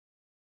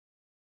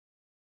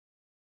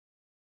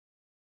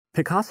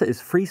Picasa is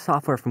free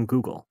software from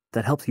Google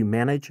that helps you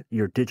manage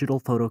your digital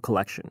photo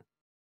collection.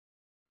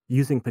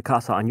 Using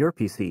Picasa on your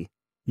PC,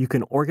 you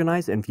can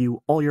organize and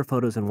view all your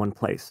photos in one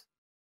place,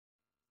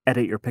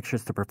 edit your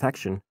pictures to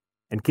perfection,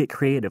 and get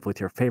creative with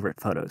your favorite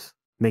photos,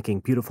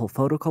 making beautiful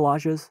photo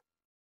collages,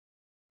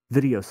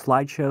 video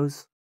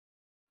slideshows,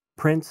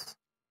 prints,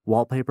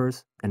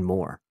 wallpapers, and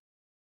more.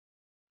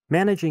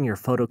 Managing your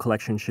photo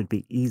collection should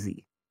be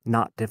easy,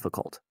 not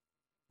difficult.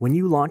 When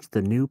you launch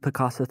the new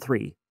Picasa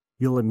 3,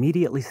 you'll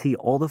immediately see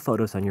all the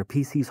photos on your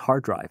PC's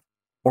hard drive,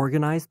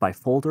 organized by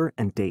folder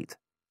and date.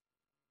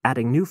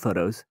 Adding new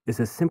photos is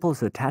as simple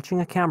as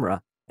attaching a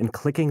camera and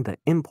clicking the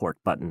Import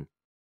button.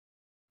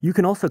 You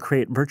can also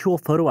create virtual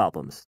photo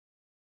albums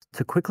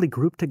to quickly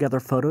group together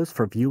photos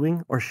for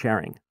viewing or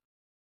sharing.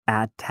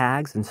 Add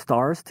tags and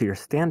stars to your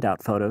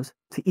standout photos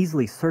to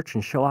easily search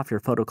and show off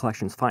your photo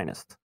collection's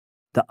finest.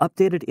 The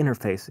updated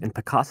interface in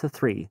Picasa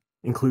 3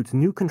 includes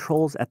new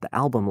controls at the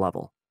album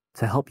level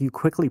to help you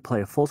quickly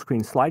play a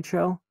full-screen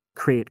slideshow,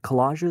 create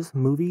collages,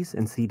 movies,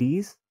 and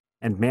CDs,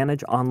 and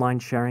manage online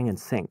sharing and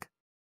sync.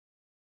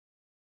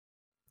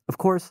 Of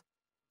course,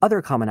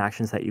 other common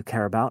actions that you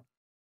care about,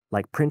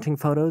 like printing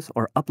photos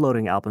or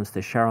uploading albums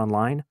to share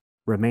online,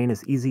 remain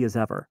as easy as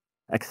ever,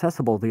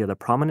 accessible via the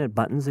prominent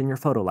buttons in your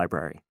photo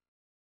library.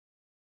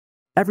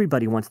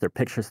 Everybody wants their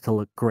pictures to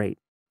look great,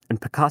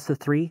 and Picasa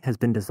 3 has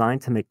been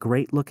designed to make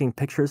great-looking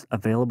pictures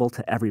available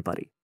to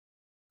everybody.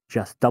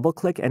 Just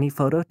double-click any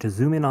photo to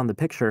zoom in on the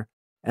picture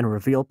and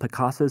reveal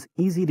Picasa's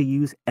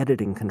easy-to-use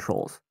editing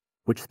controls,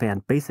 which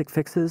span basic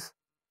fixes,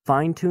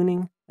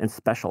 fine-tuning, and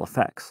special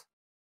effects.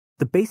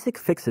 The Basic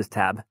Fixes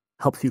tab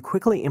helps you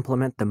quickly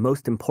implement the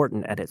most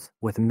important edits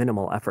with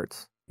minimal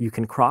efforts. You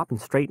can crop and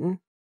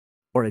straighten,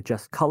 or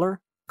adjust color,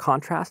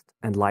 contrast,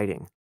 and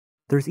lighting.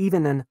 There's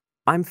even an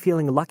I'm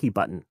Feeling Lucky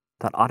button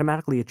that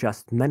automatically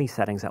adjusts many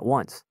settings at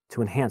once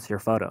to enhance your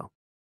photo.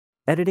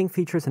 Editing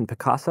features in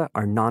Picasa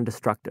are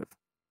non-destructive.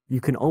 You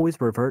can always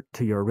revert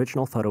to your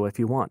original photo if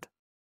you want.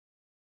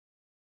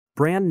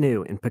 Brand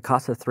new in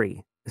Picasa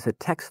 3 is a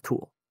text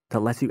tool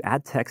that lets you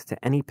add text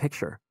to any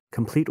picture,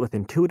 complete with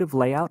intuitive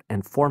layout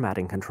and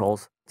formatting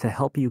controls to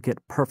help you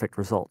get perfect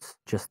results.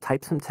 Just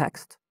type some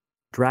text,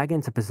 drag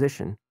into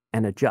position,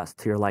 and adjust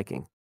to your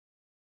liking.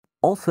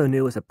 Also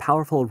new is a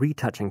powerful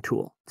retouching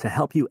tool to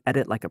help you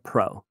edit like a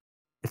pro.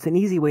 It's an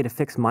easy way to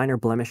fix minor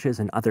blemishes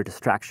and other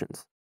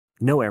distractions.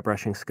 No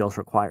airbrushing skills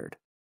required.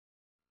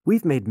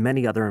 We've made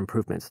many other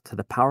improvements to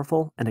the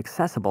powerful and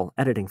accessible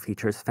editing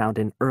features found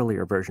in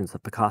earlier versions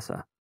of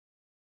Picasa.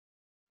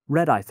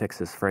 Red eye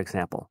fixes, for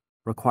example,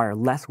 require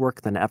less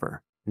work than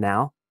ever.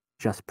 Now,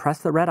 just press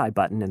the red eye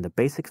button in the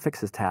Basic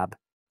Fixes tab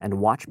and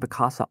watch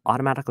Picasa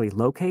automatically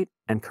locate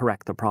and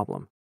correct the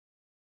problem.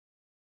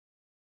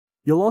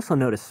 You'll also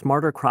notice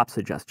smarter crop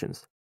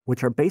suggestions,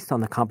 which are based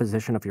on the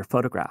composition of your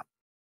photograph.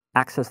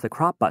 Access the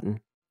crop button,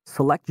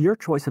 select your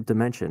choice of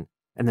dimension,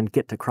 and then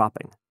get to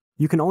cropping.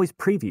 You can always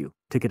preview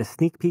to get a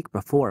sneak peek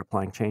before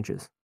applying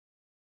changes.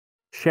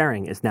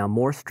 Sharing is now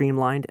more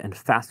streamlined and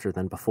faster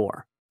than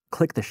before.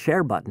 Click the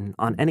Share button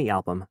on any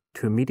album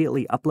to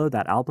immediately upload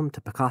that album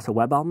to Picasa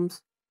Web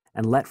Albums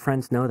and let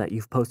friends know that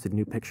you've posted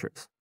new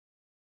pictures.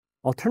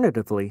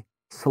 Alternatively,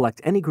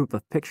 select any group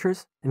of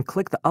pictures and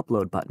click the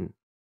Upload button.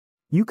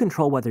 You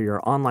control whether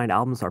your online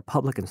albums are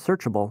public and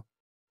searchable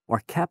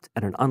or kept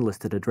at an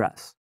unlisted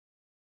address.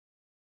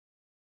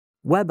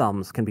 Web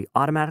albums can be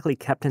automatically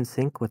kept in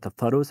sync with the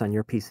photos on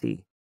your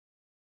PC.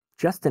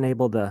 Just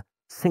enable the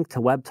Sync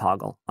to Web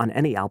toggle on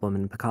any album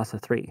in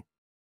Picasa 3.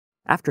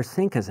 After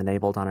sync is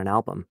enabled on an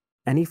album,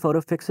 any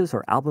photo fixes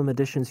or album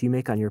additions you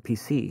make on your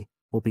PC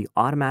will be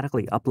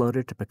automatically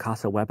uploaded to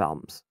Picasa Web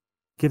Albums,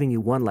 giving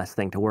you one less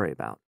thing to worry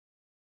about.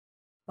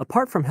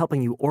 Apart from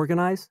helping you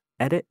organize,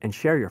 edit, and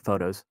share your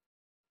photos,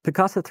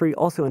 Picasa 3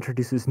 also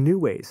introduces new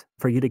ways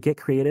for you to get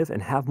creative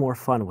and have more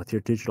fun with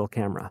your digital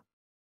camera.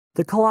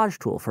 The collage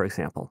tool, for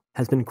example,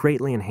 has been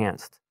greatly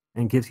enhanced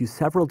and gives you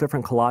several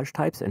different collage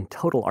types and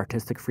total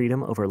artistic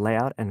freedom over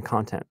layout and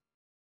content.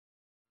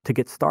 To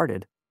get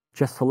started,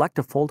 just select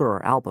a folder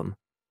or album,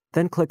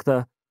 then click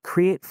the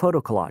Create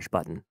Photo Collage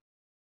button.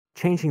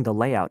 Changing the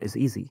layout is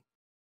easy.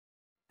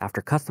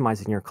 After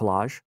customizing your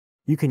collage,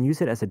 you can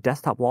use it as a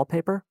desktop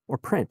wallpaper or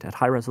print at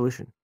high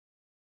resolution.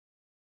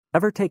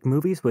 Ever take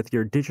movies with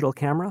your digital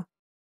camera?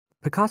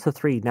 Picasa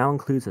 3 now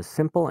includes a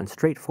simple and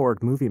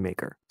straightforward movie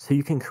maker, so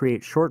you can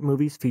create short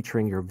movies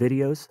featuring your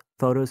videos,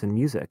 photos, and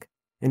music,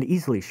 and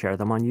easily share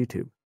them on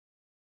YouTube.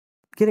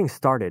 Getting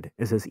started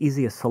is as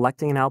easy as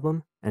selecting an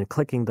album and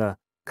clicking the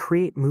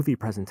Create Movie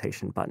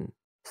Presentation button.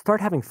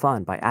 Start having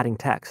fun by adding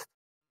text,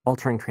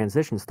 altering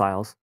transition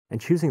styles, and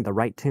choosing the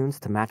right tunes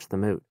to match the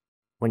mood.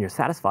 When you're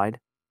satisfied,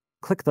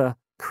 click the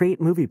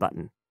Create Movie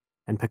button,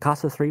 and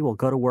Picasa 3 will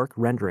go to work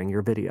rendering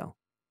your video.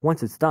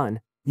 Once it's done,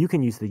 you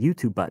can use the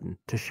YouTube button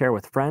to share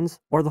with friends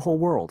or the whole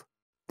world.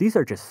 These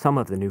are just some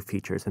of the new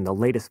features in the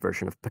latest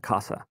version of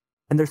Picasa,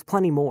 and there's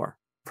plenty more,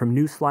 from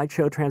new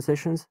slideshow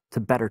transitions to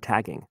better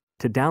tagging.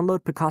 To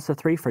download Picasa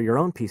 3 for your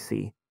own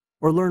PC,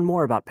 or learn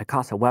more about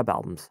Picasa Web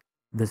Albums,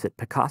 visit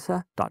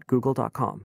picasa.google.com.